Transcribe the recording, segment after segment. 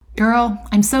Girl,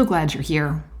 I'm so glad you're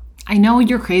here. I know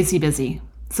you're crazy busy.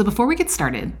 So before we get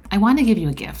started, I want to give you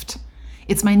a gift.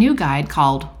 It's my new guide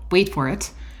called, wait for it,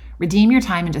 Redeem Your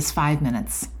Time in Just 5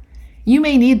 Minutes. You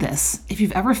may need this if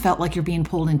you've ever felt like you're being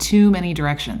pulled in too many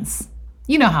directions.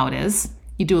 You know how it is.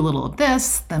 You do a little of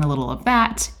this, then a little of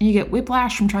that, and you get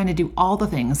whiplash from trying to do all the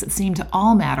things that seem to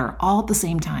all matter all at the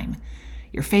same time.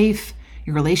 Your faith,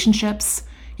 your relationships,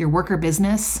 your work or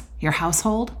business, your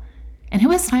household. And who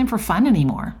has time for fun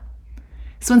anymore?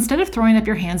 So instead of throwing up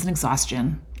your hands in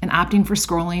exhaustion and opting for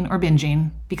scrolling or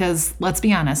binging, because let's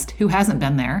be honest, who hasn't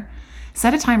been there,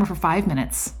 set a timer for 5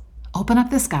 minutes, open up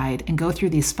this guide, and go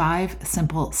through these 5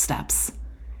 simple steps.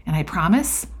 And I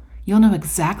promise you'll know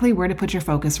exactly where to put your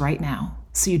focus right now,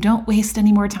 so you don't waste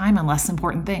any more time on less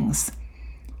important things.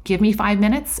 Give me 5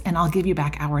 minutes and I'll give you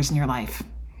back hours in your life.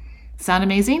 Sound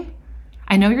amazing?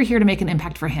 I know you're here to make an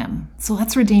impact for him, so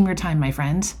let's redeem your time, my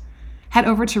friend. Head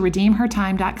over to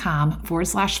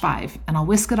redeemhertime.com/5 and I'll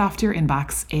whisk it off to your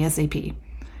inbox ASAP.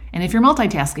 And if you're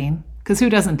multitasking, because who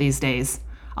doesn't these days,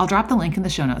 I'll drop the link in the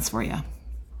show notes for you.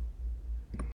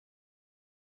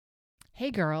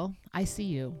 Hey girl, I see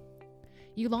you.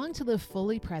 You long to live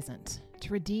fully present,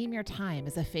 to redeem your time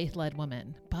as a faith-led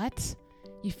woman, but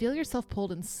you feel yourself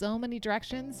pulled in so many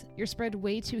directions, you're spread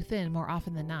way too thin more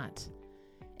often than not.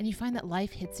 And you find that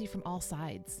life hits you from all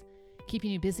sides,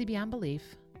 keeping you busy beyond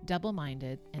belief,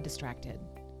 double-minded, and distracted.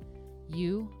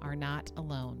 You are not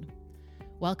alone.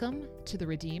 Welcome to the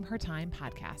Redeem Her Time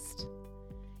podcast.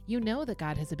 You know that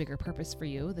God has a bigger purpose for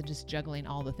you than just juggling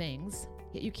all the things,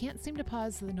 yet you can't seem to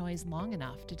pause the noise long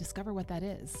enough to discover what that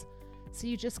is. So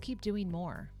you just keep doing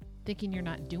more, thinking you're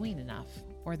not doing enough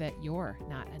or that you're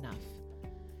not enough.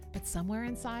 But somewhere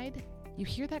inside, you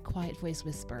hear that quiet voice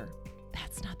whisper,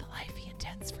 "That's not the life He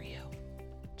intends for you."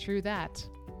 True that.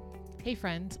 Hey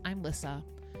friend, I'm Lissa,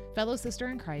 fellow sister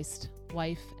in Christ,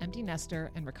 wife, empty nester,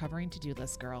 and recovering to-do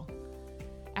list girl.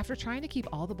 After trying to keep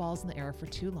all the balls in the air for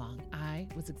too long, I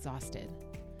was exhausted.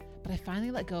 But I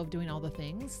finally let go of doing all the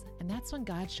things, and that's when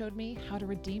God showed me how to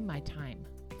redeem my time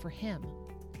for Him.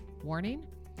 Warning,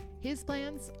 His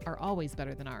plans are always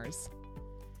better than ours.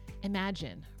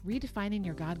 Imagine redefining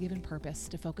your God-given purpose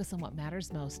to focus on what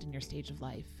matters most in your stage of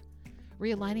life,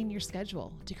 realigning your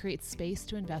schedule to create space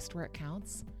to invest where it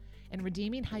counts, and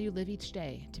redeeming how you live each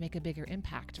day to make a bigger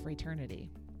impact for eternity.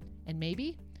 And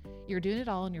maybe you're doing it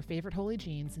all in your favorite holy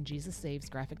jeans and Jesus Saves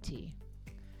graphic tee.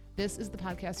 This is the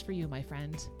podcast for you, my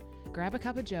friend. Grab a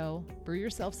cup of joe, brew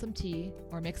yourself some tea,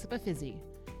 or mix up a fizzy,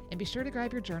 and be sure to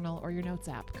grab your journal or your notes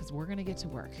app because we're going to get to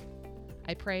work.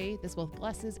 I pray this both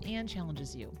blesses and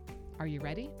challenges you. Are you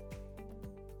ready?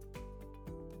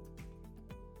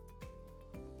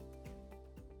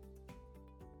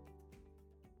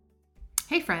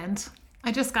 Hey friend,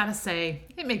 I just gotta say,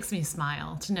 it makes me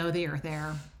smile to know that you're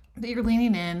there, that you're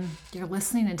leaning in, you're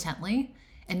listening intently,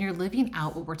 and you're living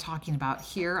out what we're talking about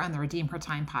here on the Redeem Her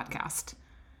Time podcast.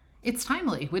 It's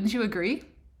timely, wouldn't you agree?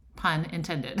 Pun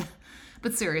intended.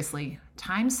 But seriously,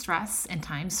 time stress and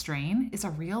time strain is a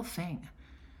real thing.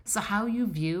 So how you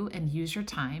view and use your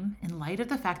time in light of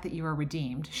the fact that you are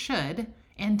redeemed should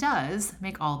and does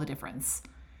make all the difference.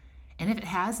 And if it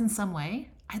has in some way,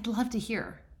 I'd love to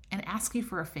hear and ask you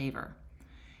for a favor.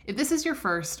 If this is your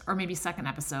first or maybe second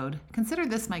episode, consider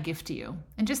this my gift to you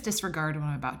and just disregard what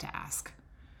I'm about to ask.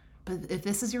 But if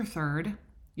this is your third,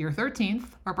 your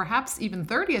 13th, or perhaps even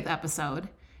 30th episode,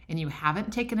 and you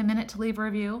haven't taken a minute to leave a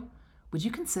review, would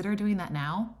you consider doing that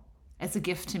now as a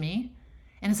gift to me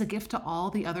and as a gift to all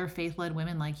the other faith-led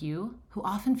women like you who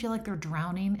often feel like they're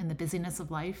drowning in the busyness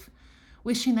of life,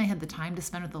 wishing they had the time to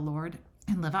spend with the Lord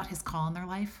and live out His call in their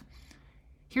life?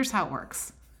 Here's how it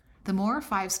works. The more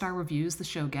 5-star reviews the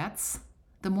show gets,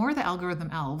 the more the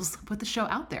algorithm elves put the show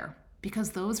out there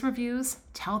because those reviews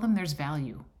tell them there's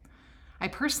value. I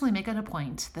personally make it a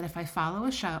point that if I follow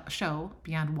a show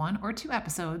beyond 1 or 2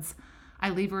 episodes,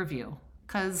 I leave a review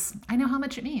because I know how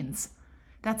much it means.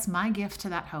 That's my gift to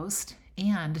that host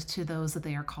and to those that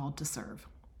they are called to serve.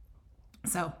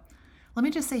 So let me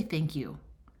just say thank you.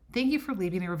 Thank you for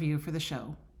leaving a review for the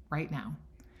show right now.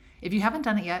 If you haven't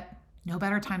done it yet, no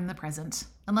better time than the present,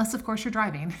 unless of course you're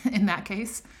driving. In that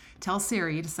case, tell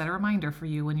Siri to set a reminder for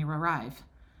you when you arrive.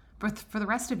 But for the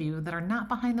rest of you that are not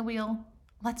behind the wheel,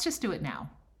 let's just do it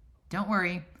now. Don't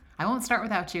worry, I won't start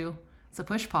without you, so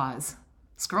push pause,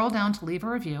 scroll down to leave a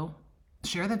review,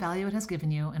 share the value it has given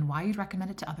you and why you'd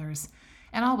recommend it to others,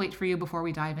 and I'll wait for you before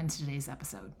we dive into today's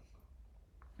episode.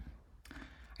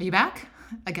 Are you back?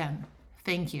 Again,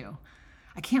 thank you.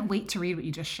 I can't wait to read what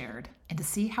you just shared and to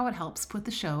see how it helps put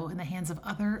the show in the hands of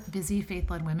other busy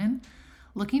faith-led women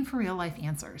looking for real-life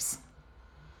answers.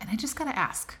 And I just gotta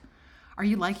ask, Are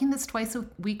you liking this twice a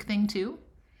week thing too?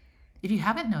 If you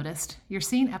haven't noticed, you're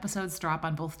seeing episodes drop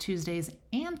on both Tuesdays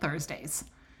and Thursdays,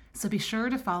 so be sure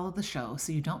to follow the show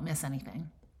so you don't miss anything.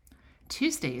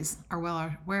 Tuesdays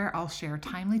are where I'll share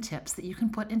timely tips that you can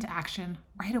put into action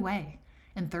right away.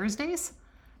 And Thursdays,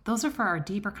 those are for our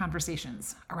deeper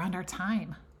conversations around our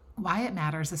time, why it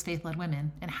matters as faith-led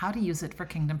women, and how to use it for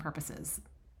kingdom purposes.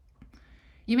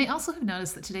 You may also have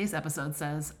noticed that today's episode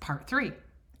says Part 3,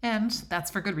 and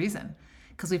that's for good reason,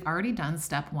 because we've already done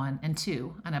Step 1 and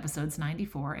 2 on episodes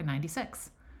 94 and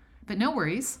 96. But no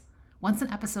worries, once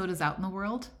an episode is out in the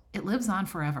world, it lives on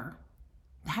forever.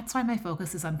 That's why my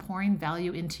focus is on pouring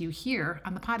value into you here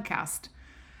on the podcast,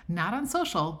 not on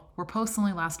social, where posts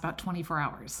only last about 24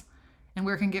 hours, and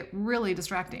where it can get really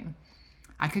distracting.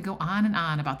 I could go on and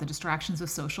on about the distractions of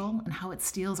social and how it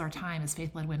steals our time as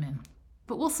faith-led women,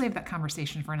 but we'll save that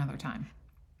conversation for another time.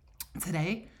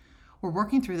 Today, we're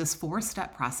working through this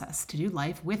 4-step process to do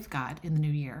life with God in the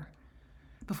new year.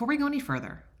 Before we go any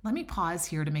further, let me pause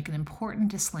here to make an important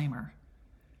disclaimer.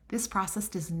 This process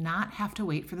does not have to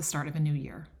wait for the start of a new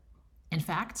year. In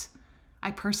fact, I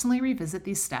personally revisit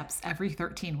these steps every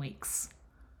 13 weeks.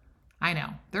 I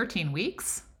know, 13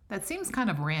 weeks? That seems kind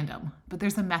of random, but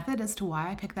there's a method as to why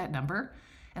I picked that number,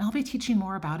 and I'll be teaching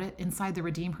more about it inside the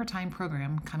Redeem Her Time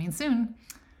program coming soon.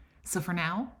 So for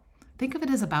now, think of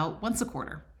it as about once a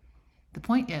quarter. The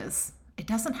point is, it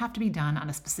doesn't have to be done on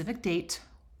a specific date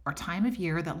or time of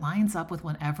year that lines up with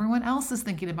when everyone else is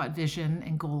thinking about vision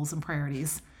and goals and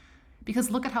priorities.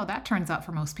 Because look at how that turns out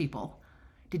for most people.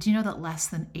 Did you know that less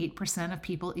than 8% of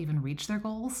people even reach their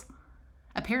goals?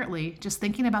 Apparently, just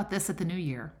thinking about this at the new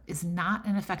year is not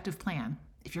an effective plan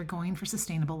if you're going for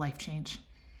sustainable life change.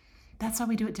 That's why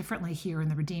we do it differently here in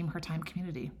the Redeem Her Time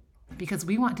community, because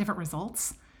we want different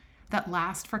results that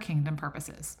last for kingdom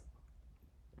purposes.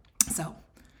 So,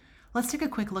 let's take a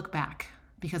quick look back,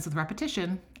 because with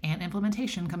repetition and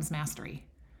implementation comes mastery.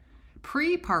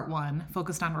 Part 1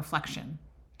 focused on reflection.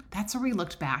 That's where we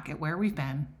looked back at where we've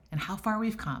been and how far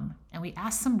we've come, and we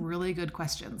asked some really good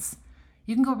questions.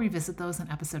 You can go revisit those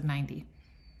in episode 90.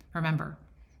 Remember,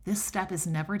 this step is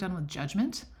never done with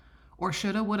judgment or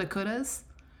shoulda, woulda, couldas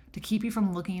to keep you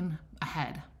from looking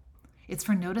ahead. It's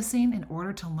for noticing in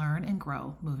order to learn and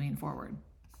grow moving forward.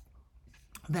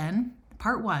 Then,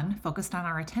 Part 1 focused on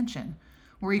our attention,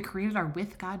 where we created our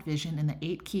With God vision in the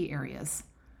 8 key areas.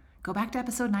 Go back to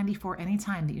episode 94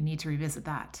 anytime that you need to revisit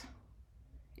that.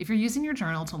 If you're using your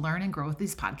journal to learn and grow with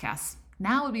these podcasts,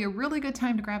 now would be a really good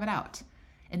time to grab it out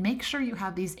and make sure you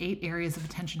have these 8 areas of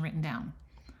attention written down.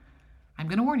 I'm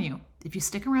going to warn you, if you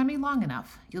stick around me long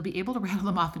enough, you'll be able to rattle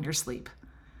them off in your sleep.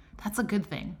 That's a good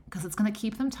thing, because it's going to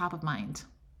keep them top of mind.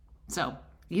 So,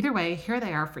 either way, here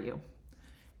they are for you.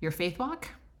 Your faith walk,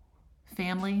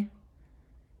 family,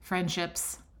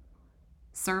 friendships,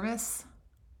 service,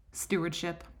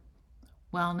 stewardship,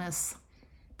 wellness,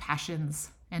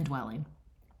 passions, and dwelling.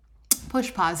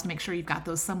 Push pause to make sure you've got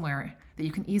those somewhere that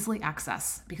you can easily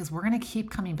access, because we're going to keep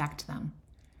coming back to them.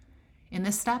 In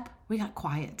this step, we got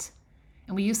quiet,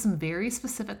 and we used some very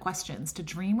specific questions to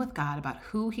dream with God about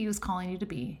who He is calling you to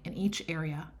be in each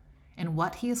area and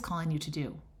what He is calling you to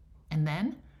do, and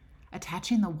then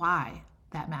attaching the why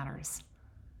that matters.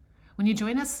 When you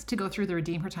join us to go through the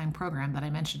Redeem Her Time program that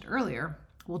I mentioned earlier,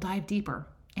 we'll dive deeper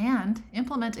and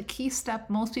implement a key step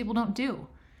most people don't do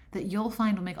that you'll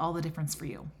find will make all the difference for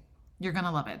you. You're going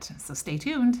to love it, so stay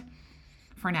tuned.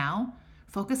 For now,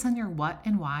 focus on your what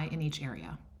and why in each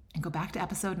area, and go back to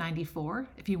episode 94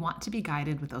 if you want to be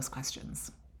guided with those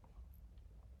questions.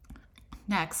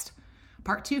 Next,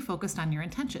 Part 2 focused on your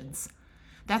intentions.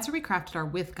 That's where we crafted our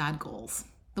With God goals,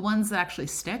 the ones that actually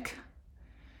stick.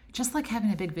 Just like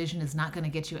having a big vision is not going to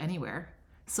get you anywhere,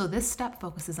 so this step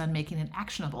focuses on making it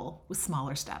actionable with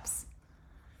smaller steps.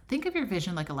 Think of your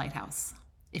vision like a lighthouse.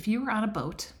 If you were on a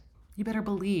boat, you better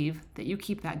believe that you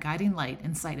keep that guiding light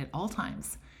in sight at all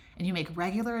times, and you make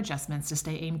regular adjustments to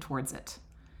stay aimed towards it,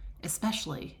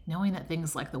 especially knowing that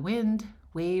things like the wind,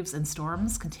 waves, and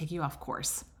storms can take you off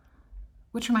course.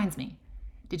 Which reminds me,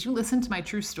 did you listen to my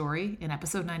true story in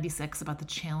episode 96 about the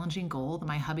challenging goal that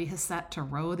my hubby has set to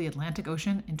row the Atlantic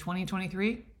Ocean in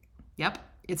 2023? Yep,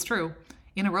 it's true,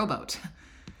 in a rowboat.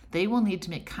 They will need to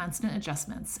make constant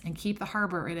adjustments and keep the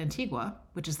harbor in Antigua,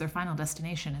 which is their final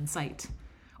destination, in sight,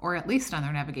 or at least on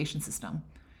their navigation system,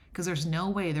 because there's no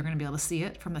way they're going to be able to see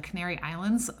it from the Canary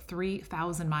Islands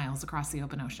 3,000 miles across the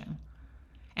open ocean.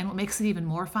 And what makes it even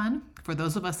more fun for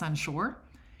those of us on shore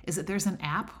is that there's an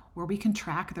app where we can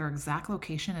track their exact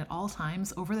location at all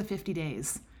times over the 50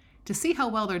 days to see how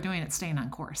well they're doing at staying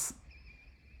on course.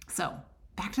 So,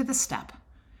 back to this step.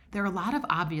 There are a lot of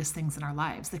obvious things in our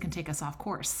lives that can take us off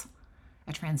course.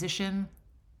 a transition,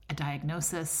 a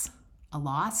diagnosis, a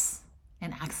loss,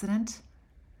 an accident.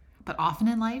 But often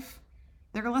in life,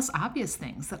 there are less obvious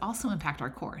things that also impact our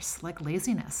course, like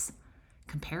laziness,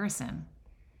 comparison,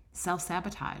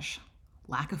 self-sabotage,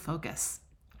 lack of focus.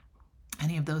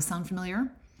 Any of those sound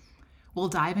familiar? We'll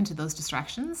dive into those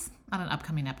distractions on an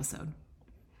upcoming episode.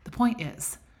 The point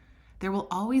is, there will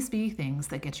always be things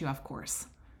that get you off course,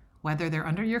 whether they're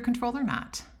under your control or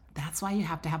not. That's why you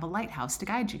have to have a lighthouse to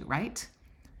guide you, right?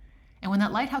 And when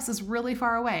that lighthouse is really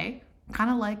far away,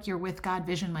 kind of like your with God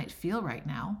vision might feel right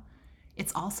now,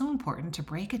 it's also important to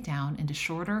break it down into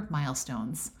shorter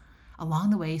milestones along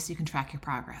the way so you can track your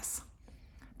progress.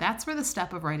 That's where the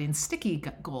step of writing sticky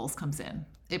goals comes in.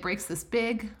 It breaks this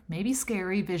big, maybe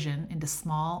scary vision into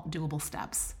small, doable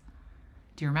steps.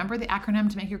 Do you remember the acronym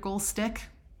to make your goals stick?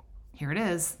 Here it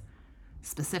is: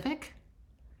 specific,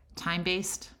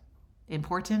 time-based,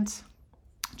 important,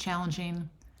 challenging,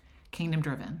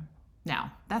 kingdom-driven.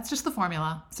 Now, that's just the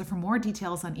formula. So for more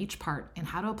details on each part and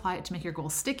how to apply it to make your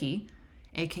goals sticky,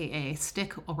 aka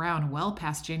stick around well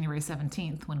past January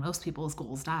 17th when most people's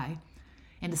goals die,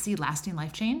 and to see lasting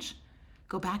life change,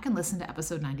 go back and listen to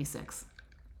episode 96.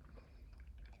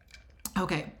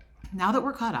 Okay, now that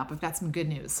we're caught up, I've got some good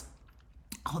news.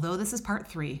 Although this is part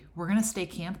 3, we're going to stay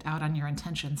camped out on your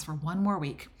intentions for one more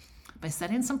week by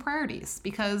setting some priorities,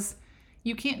 because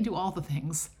you can't do all the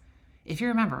things. If you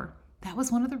remember, that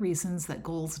was one of the reasons that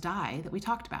goals die that we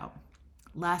talked about.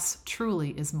 Less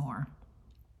truly is more.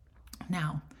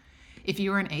 Now, if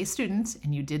you were an A student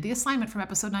and you did the assignment from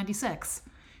episode 96,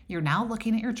 you're now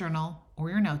looking at your journal or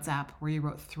your notes app where you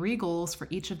wrote 3 goals for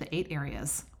each of the 8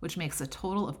 areas, which makes a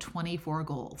total of 24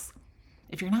 goals.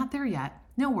 If you're not there yet,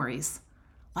 no worries.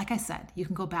 Like I said, you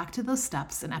can go back to those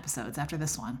steps and episodes after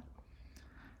this one.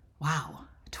 Wow,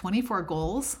 24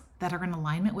 goals that are in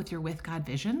alignment with your with God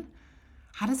vision?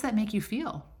 How does that make you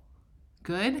feel?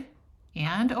 Good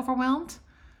and overwhelmed?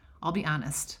 I'll be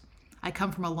honest. I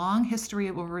come from a long history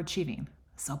of overachieving.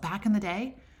 So back in the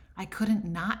day, I couldn't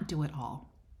not do it all.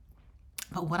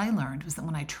 But what I learned was that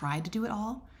when I tried to do it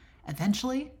all,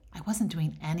 eventually I wasn't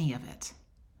doing any of it.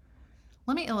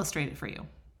 Let me illustrate it for you.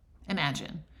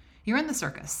 Imagine you're in the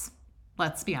circus.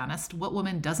 Let's be honest, what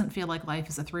woman doesn't feel like life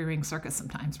is a 3-ring circus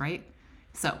sometimes, right?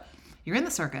 So you're in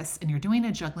the circus and you're doing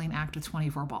a juggling act with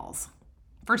 24 balls.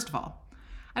 First of all,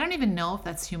 I don't even know if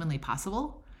that's humanly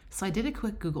possible, so I did a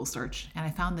quick Google search and I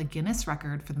found the Guinness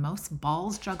record for the most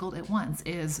balls juggled at once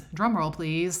is, drumroll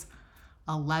please,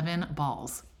 11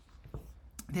 balls.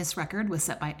 This record was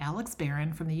set by Alex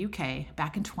Barron from the UK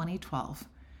back in 2012,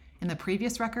 and the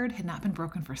previous record had not been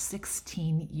broken for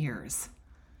 16 years.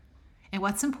 And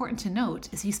what's important to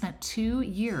note is he spent 2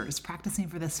 years practicing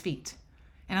for this feat,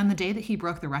 and on the day that he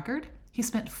broke the record, he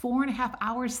spent 4.5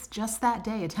 hours just that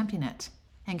day attempting it.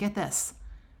 And get this,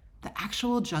 the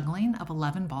actual juggling of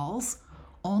 11 balls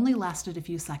only lasted a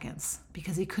few seconds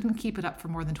because he couldn't keep it up for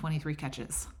more than 23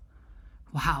 catches.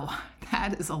 Wow,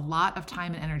 that is a lot of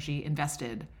time and energy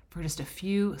invested for just a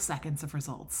few seconds of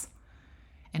results.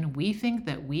 And we think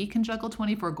that we can juggle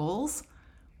 24 goals?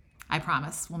 I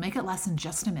promise, we'll make it less in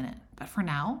just a minute. But for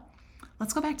now,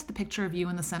 let's go back to the picture of you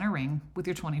in the center ring with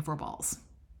your 24 balls.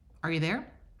 Are you there?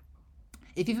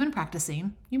 If you've been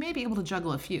practicing, you may be able to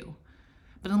juggle a few.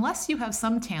 But unless you have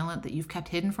some talent that you've kept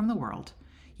hidden from the world,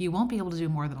 you won't be able to do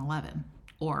more than 11,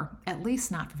 or at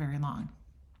least not for very long.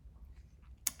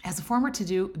 As a former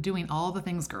doing all the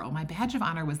things girl, my badge of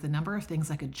honor was the number of things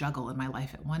I could juggle in my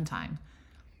life at one time.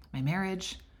 My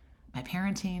marriage, my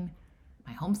parenting,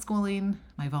 my homeschooling,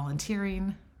 my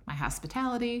volunteering, my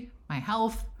hospitality, my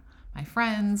health, my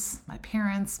friends, my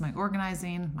parents, my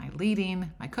organizing, my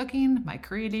leading, my cooking, my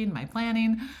creating, my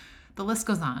planning. The list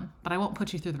goes on, but I won't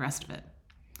put you through the rest of it.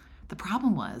 The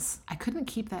problem was I couldn't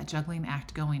keep that juggling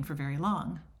act going for very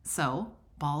long, so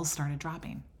balls started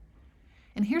dropping.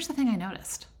 And here's the thing I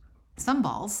noticed. Some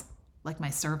balls, like my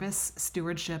service,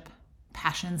 stewardship,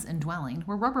 passions, and dwelling,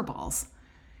 were rubber balls.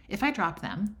 If I dropped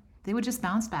them, they would just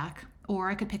bounce back, or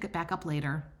I could pick it back up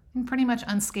later, and pretty much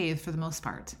unscathed for the most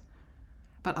part.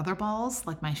 But other balls,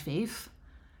 like my faith,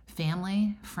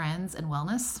 family, friends, and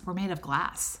wellness, were made of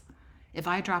glass. If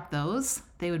I dropped those,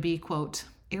 they would be, quote,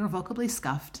 irrevocably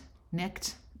scuffed,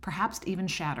 nicked, perhaps even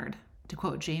shattered, to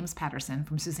quote James Patterson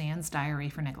from Suzanne's Diary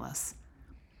for Nicholas.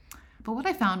 But what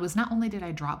I found was not only did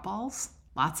I drop balls,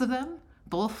 lots of them,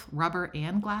 both rubber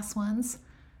and glass ones,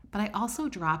 but I also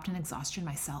dropped in exhaustion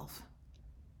myself.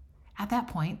 At that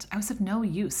point, I was of no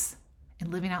use in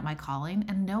living out my calling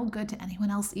and no good to anyone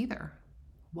else either.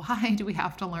 Why do we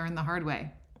have to learn the hard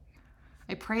way?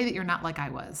 I pray that you're not like I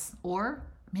was, or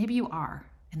maybe you are,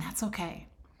 and that's okay.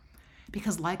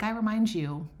 Because, like I remind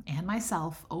you and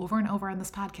myself over and over on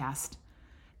this podcast,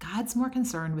 God's more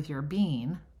concerned with your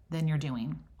being than your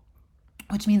doing,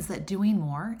 which means that doing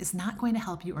more is not going to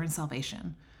help you earn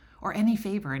salvation or any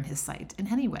favor in His sight in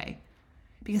any way,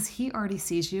 because He already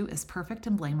sees you as perfect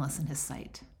and blameless in His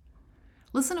sight.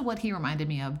 Listen to what He reminded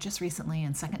me of just recently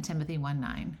in 2 Timothy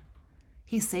 1:9.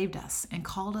 He saved us and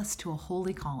called us to a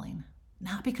holy calling,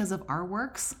 not because of our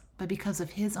works, but because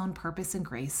of His own purpose and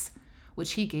grace,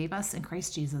 which He gave us in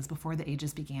Christ Jesus before the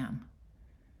ages began.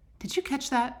 Did you catch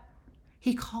that?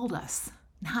 He called us,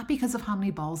 not because of how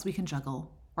many balls we can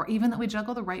juggle, or even that we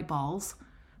juggle the right balls,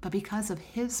 but because of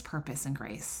His purpose and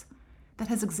grace that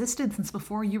has existed since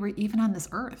before you were even on this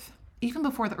earth, even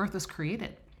before the earth was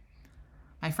created.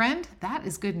 My friend, that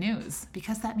is good news,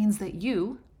 because that means that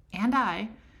you and I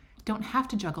don't have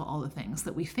to juggle all the things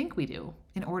that we think we do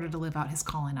in order to live out His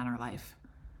calling on our life.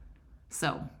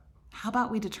 So, how about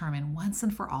we determine once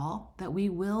and for all that we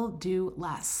will do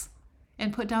less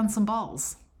and put down some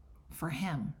balls for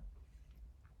Him?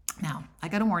 Now, I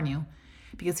gotta warn you,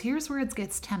 because here's where it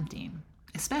gets tempting,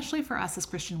 especially for us as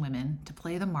Christian women, to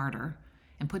play the martyr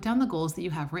and put down the goals that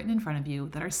you have written in front of you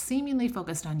that are seemingly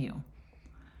focused on you.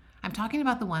 I'm talking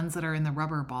about the ones that are in the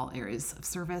rubber ball areas of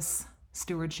service,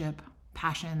 stewardship,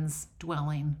 passions,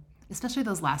 dwelling, especially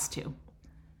those last two.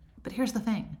 But here's the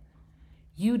thing.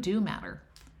 You do matter.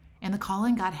 And the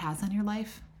calling God has on your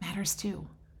life matters too.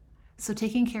 So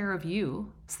taking care of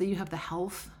you so that you have the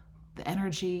health, the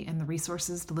energy, and the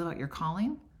resources to live out your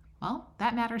calling, well,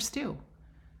 that matters too.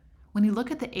 When you look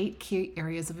at the 8 key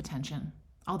areas of attention,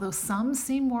 although some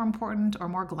seem more important or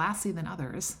more glassy than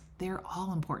others, they are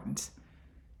all important.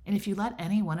 And if you let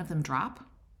any one of them drop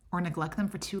or neglect them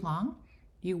for too long,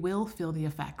 you will feel the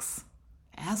effects,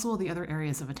 as will the other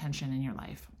areas of attention in your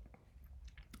life.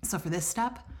 So for this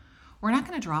step, we're not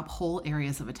going to drop whole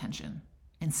areas of attention.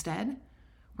 Instead,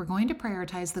 we're going to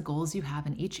prioritize the goals you have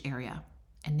in each area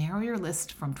and narrow your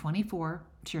list from 24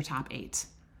 to your top 8.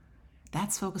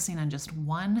 That's focusing on just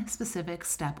one specific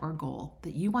step or goal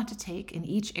that you want to take in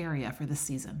each area for this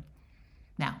season.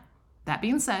 Now, that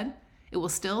being said, it will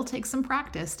still take some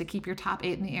practice to keep your top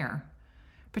 8 in the air,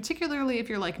 particularly if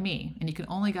you're like me and you can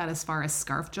only got as far as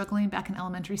scarf juggling back in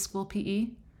elementary school PE.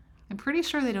 I'm pretty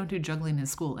sure they don't do juggling in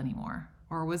school anymore,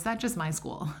 or was that just my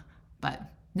school? But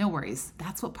no worries,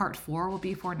 that's what part 4 will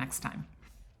be for next time.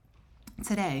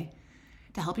 Today,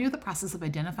 to help you with the process of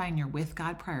identifying your with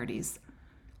God priorities,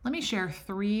 let me share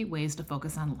 3 ways to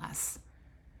focus on less.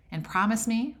 And promise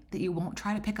me that you won't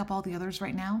try to pick up all the others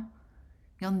right now.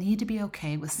 You'll need to be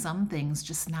okay with some things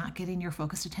just not getting your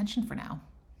focused attention for now.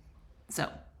 So,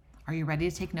 are you ready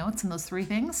to take notes on those 3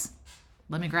 things?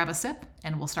 Let me grab a sip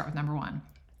and we'll start with number 1.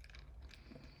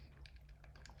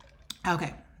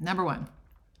 Okay, number 1,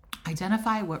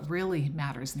 identify what really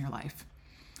matters in your life.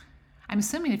 I'm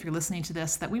assuming if you're listening to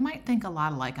this that we might think a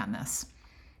lot alike on this.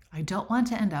 I don't want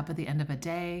to end up at the end of a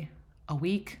day, a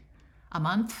week, a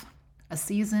month, a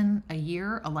season, a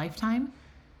year, a lifetime,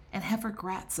 and have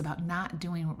regrets about not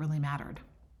doing what really mattered.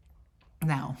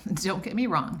 Now, don't get me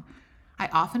wrong. I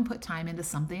often put time into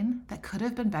something that could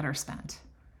have been better spent.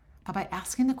 But by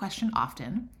asking the question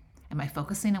often, and by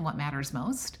focusing on what matters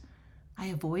most, I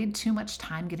avoid too much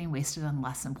time getting wasted on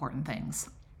less important things.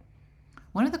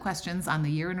 One of the questions on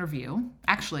the year in review,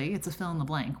 actually, it's a fill in the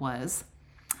blank, was,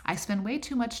 I spend way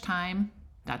too much time, ...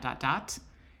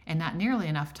 and not nearly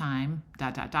enough time, ...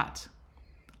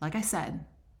 Like I said,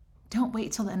 don't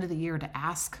wait till the end of the year to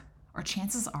ask, or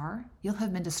chances are you'll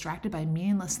have been distracted by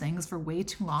meaningless things for way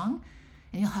too long,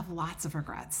 and you'll have lots of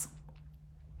regrets.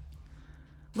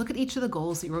 Look at each of the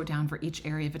goals that you wrote down for each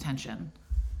area of attention.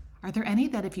 Are there any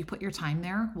that if you put your time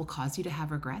there will cause you to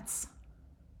have regrets?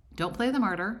 Don't play the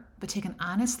martyr, but take an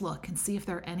honest look and see if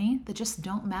there are any that just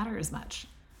don't matter as much.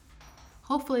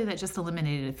 Hopefully that just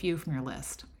eliminated a few from your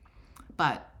list.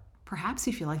 But perhaps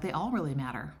you feel like they all really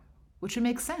matter, which would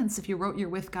make sense if you wrote your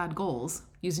with God goals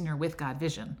using your with God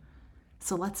vision.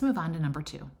 So let's move on to number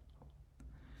 2.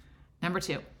 Number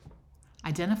 2,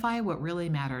 identify what really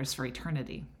matters for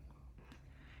eternity.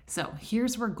 So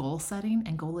here's where goal setting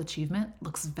and goal achievement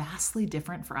looks vastly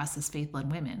different for us as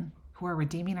faith-led women who are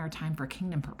redeeming our time for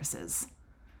kingdom purposes.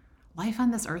 Life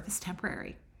on this earth is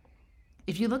temporary.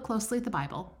 If you look closely at the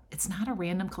Bible, it's not a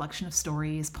random collection of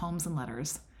stories, poems, and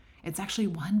letters. It's actually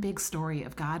one big story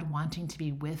of God wanting to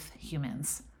be with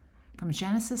humans. From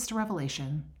Genesis to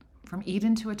Revelation, from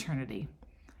Eden to eternity,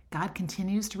 God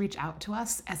continues to reach out to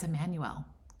us as Emmanuel,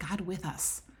 God with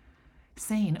us,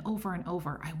 saying over and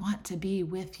over, I want to be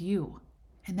with you.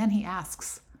 And then he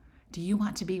asks, do you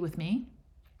want to be with me?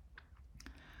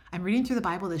 I'm reading through the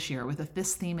Bible this year with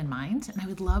this theme in mind, and I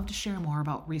would love to share more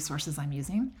about resources I'm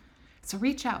using. So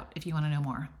reach out if you want to know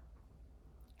more.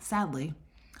 Sadly,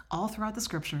 all throughout the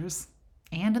scriptures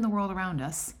and in the world around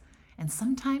us, and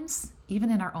sometimes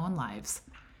even in our own lives,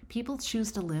 people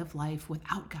choose to live life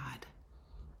without God.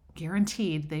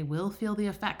 Guaranteed, they will feel the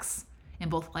effects in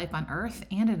both life on earth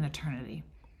and in eternity.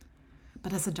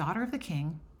 But as a daughter of the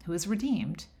King who is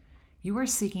redeemed, you are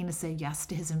seeking to say yes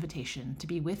to his invitation to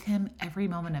be with him every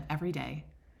moment of every day.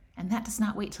 And that does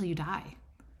not wait till you die.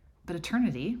 But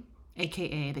eternity,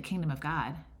 aka the kingdom of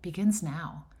God, begins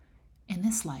now, in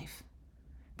this life.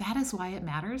 That is why it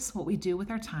matters what we do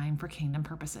with our time for kingdom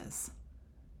purposes.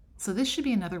 So this should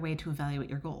be another way to evaluate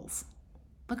your goals.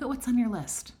 Look at what's on your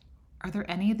list. Are there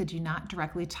any that do not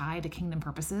directly tie to kingdom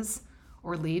purposes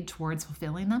or lead towards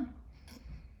fulfilling them?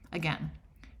 Again,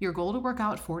 your goal to work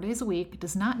out 4 days a week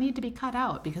does not need to be cut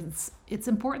out because it's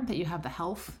important that you have the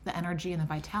health, the energy, and the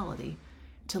vitality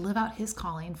to live out his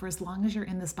calling for as long as you're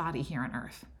in this body here on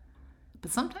earth.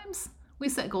 But sometimes we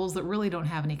set goals that really don't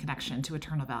have any connection to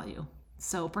eternal value.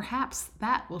 So perhaps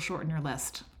that will shorten your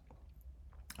list.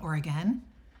 Or again,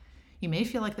 you may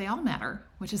feel like they all matter,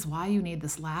 which is why you need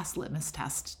this last litmus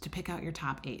test to pick out your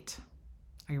top 8.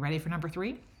 Are you ready for number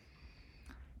 3?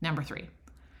 Number 3,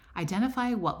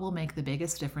 identify what will make the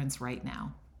biggest difference right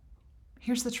now.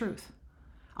 Here's the truth.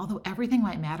 Although everything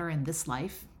might matter in this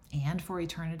life and for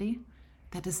eternity,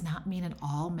 that does not mean it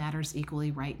all matters equally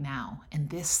right now in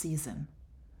this season.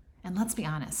 And let's be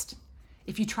honest,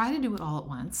 if you try to do it all at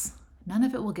once, none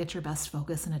of it will get your best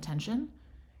focus and attention,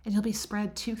 and you'll be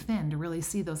spread too thin to really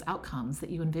see those outcomes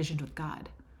that you envisioned with God.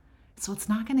 So it's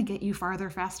not going to get you farther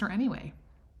faster anyway.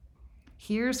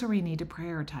 Here's where we need to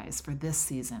prioritize for this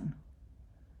season.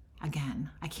 Again,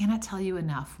 I cannot tell you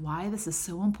enough why this is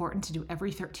so important to do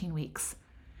every 13 weeks,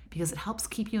 because it helps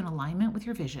keep you in alignment with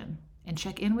your vision and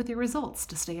check in with your results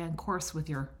to stay on course with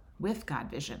your with God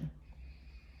vision.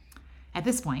 At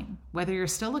this point, whether you're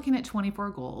still looking at 24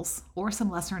 goals or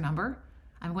some lesser number,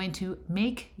 I'm going to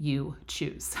make you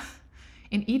choose.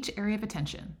 In each area of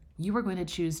attention, you are going to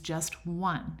choose just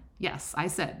one. Yes, I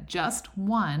said just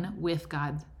one with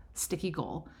God sticky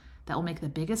goal that will make the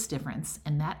biggest difference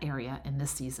in that area in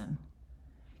this season.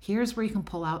 Here's where you can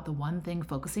pull out the one thing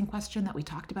focusing question that we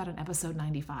talked about in episode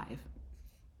 95.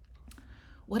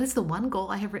 What is the one goal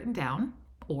I have written down,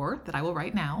 or that I will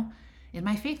write now, in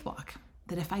my faith walk,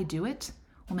 that if I do it,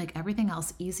 will make everything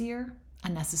else easier,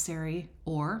 unnecessary,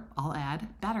 or, I'll add,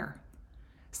 better?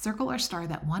 Circle or star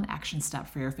that one action step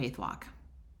for your faith walk.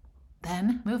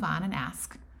 Then move on and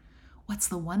ask, what's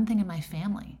the one thing in my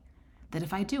family that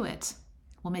if I do it,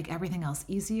 will make everything else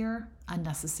easier,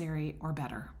 unnecessary, or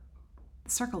better?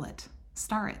 Circle it,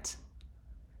 star it.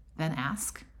 Then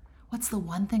ask, what's the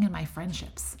one thing in my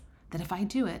friendships that if I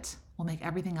do it, will make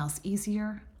everything else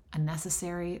easier,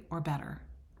 unnecessary, or better?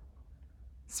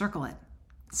 Circle it,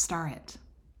 star it.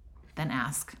 Then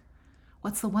ask,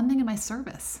 what's the one thing in my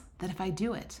service that if I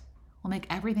do it, will make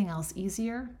everything else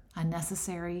easier,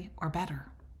 unnecessary, or better?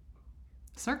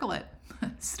 Circle it,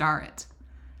 star it.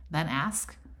 Then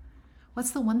ask,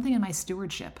 what's the one thing in my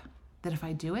stewardship that if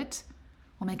I do it,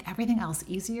 will make everything else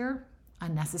easier,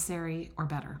 unnecessary, or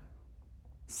better?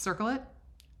 Circle it,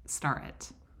 star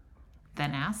it.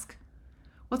 Then ask,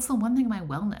 what's the one thing in my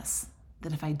wellness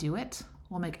that if I do it,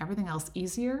 will make everything else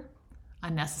easier,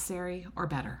 unnecessary, or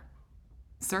better?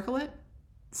 Circle it,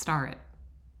 star it.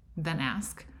 Then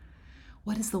ask,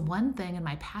 what is the one thing in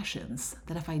my passions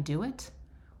that if I do it,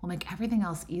 will make everything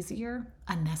else easier,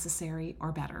 unnecessary,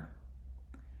 or better?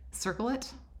 Circle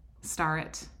it, star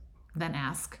it. Then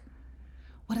ask,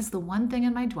 what is the one thing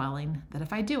in my dwelling that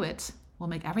if I do it, will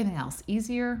make everything else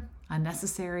easier,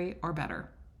 unnecessary, or better?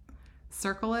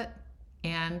 Circle it,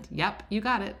 and yep, you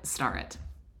got it, star it.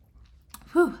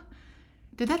 Whew,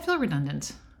 did that feel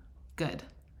redundant? Good.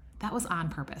 That was on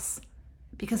purpose,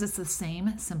 because it's the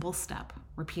same simple step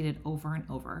repeated over and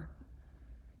over.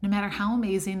 No matter how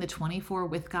amazing the 24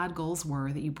 with God goals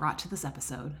were that you brought to this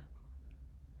episode,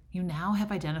 you now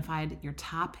have identified your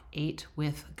top 8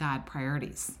 with God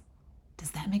priorities.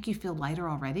 Does that make you feel lighter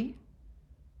already?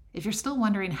 If you're still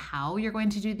wondering how you're going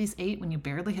to do these 8 when you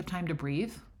barely have time to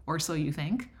breathe, or so you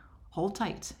think, hold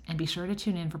tight and be sure to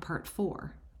tune in for part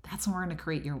 4. That's when we're going to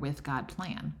create your with God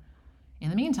plan. In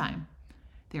the meantime,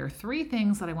 there are 3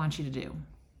 things that I want you to do.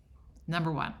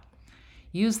 Number 1,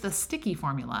 use the sticky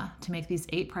formula to make these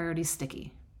 8 priorities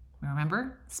sticky.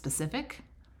 Remember, specific,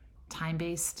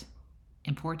 time-based,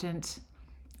 important,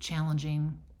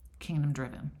 challenging,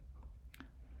 kingdom-driven.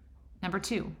 Number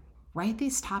 2, write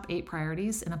these top 8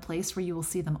 priorities in a place where you will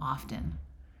see them often.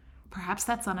 Perhaps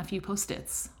that's on a few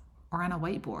Post-its or on a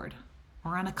whiteboard.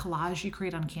 or on a collage you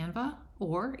create on Canva,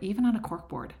 or even on a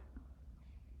corkboard.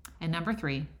 And number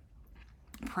 3,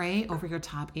 pray over your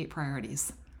top 8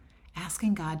 priorities,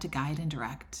 asking God to guide and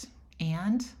direct.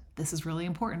 And, this is really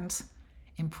important,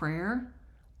 in prayer,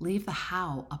 leave the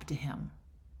how up to Him.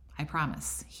 I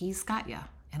promise, He's got you,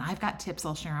 and I've got tips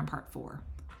I'll share on part 4.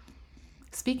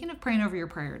 Speaking of praying over your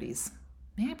priorities,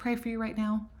 may I pray for you right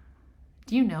now?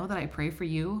 Do you know that I pray for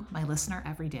you, my listener,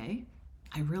 every day?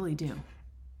 I really do.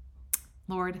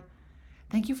 Lord,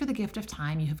 thank you for the gift of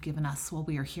time you have given us while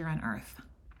we are here on earth.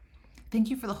 Thank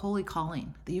you for the holy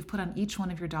calling that you've put on each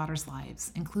one of your daughters'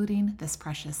 lives, including this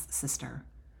precious sister.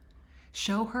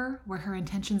 Show her where her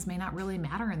intentions may not really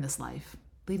matter in this life,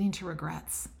 leading to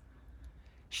regrets.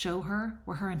 Show her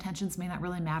where her intentions may not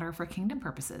really matter for kingdom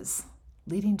purposes,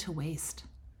 leading to waste.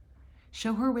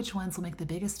 Show her which ones will make the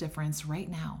biggest difference right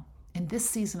now, in this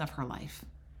season of her life,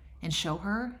 and show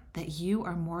her that you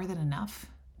are more than enough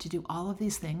to do all of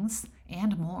these things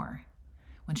and more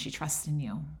when she trusts in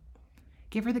you.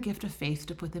 Give her the gift of faith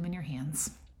to put them in your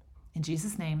hands. In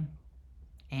Jesus' name,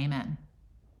 amen.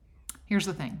 Here's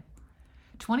the thing.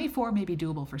 24 may be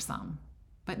doable for some,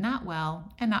 but not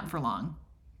well and not for long.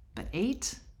 But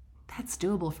 8, that's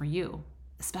doable for you,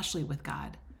 especially with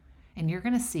God. And you're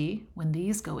going to see when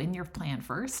these go in your plan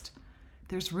first,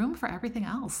 there's room for everything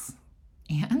else.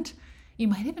 And you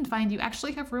might even find you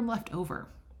actually have room left over.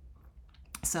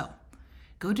 So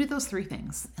go do those 3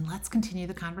 things, and let's continue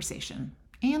the conversation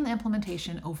and the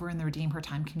implementation over in the Redeem Her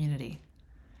Time community.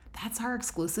 That's our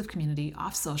exclusive community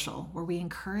off social, where we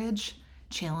encourage,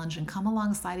 challenge, and come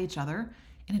alongside each other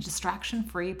in a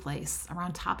distraction-free place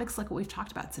around topics like what we've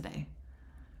talked about today.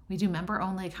 We do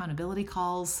member-only accountability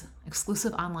calls,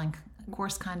 exclusive online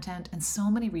course content, and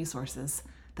so many resources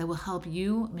that will help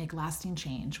you make lasting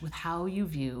change with how you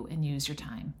view and use your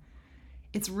time.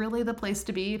 It's really the place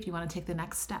to be if you want to take the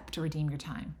next step to redeem your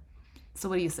time. So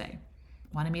what do you say?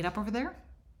 Want to meet up over there?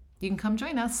 You can come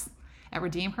join us at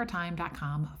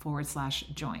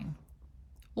redeemhertime.com/join.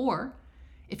 Or,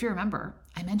 if you remember,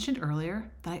 I mentioned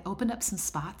earlier that I opened up some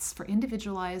spots for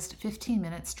individualized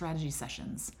 15-minute strategy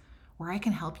sessions where I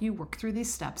can help you work through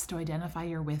these steps to identify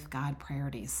your with God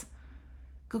priorities.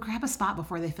 Go grab a spot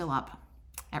before they fill up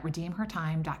at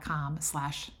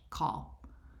redeemhertime.com/call.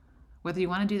 Whether you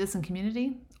want to do this in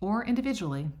community or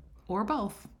individually, or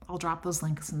both, I'll drop those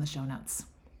links in the show notes.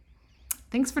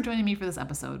 Thanks for joining me for this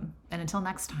episode, and until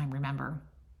next time, remember,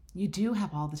 you do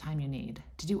have all the time you need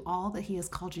to do all that He has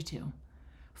called you to.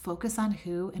 Focus on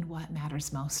who and what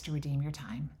matters most to redeem your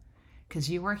time, because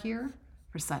you are here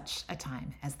for such a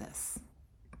time as this.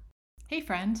 Hey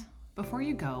friend, before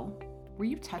you go, were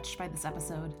you touched by this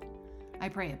episode? I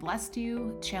pray it blessed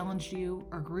you, challenged you,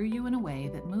 or grew you in a way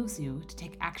that moves you to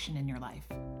take action in your life.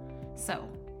 So,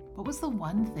 what was the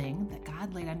one thing that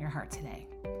God laid on your heart today?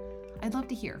 I'd love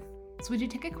to hear. So would you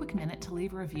take a quick minute to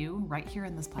leave a review right here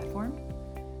in this platform?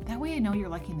 That way I know you're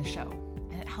liking the show,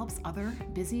 and it helps other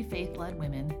busy faith-led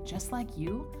women just like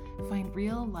you find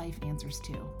real life answers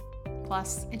too.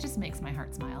 Plus, it just makes my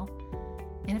heart smile.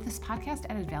 And if this podcast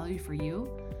added value for you,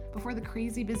 before the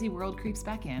crazy busy world creeps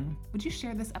back in, would you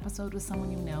share this episode with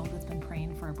someone you know that's been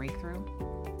praying for a breakthrough?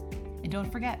 And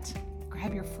don't forget,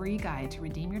 grab your free guide to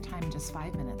redeem your time in just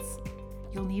 5 minutes.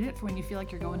 You'll need it for when you feel like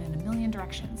you're going in a million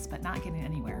directions but not getting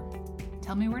anywhere.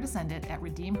 Tell me where to send it at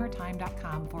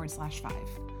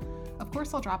redeemhertime.com/5. Of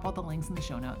course, I'll drop all the links in the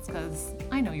show notes because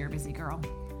I know you're a busy girl.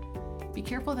 Be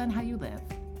careful then how you live,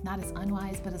 not as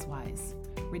unwise but as wise,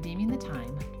 redeeming the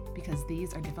time because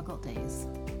these are difficult days.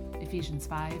 Ephesians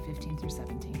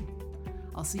 5:15-17.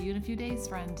 I'll see you in a few days,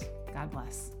 friend. God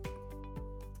bless.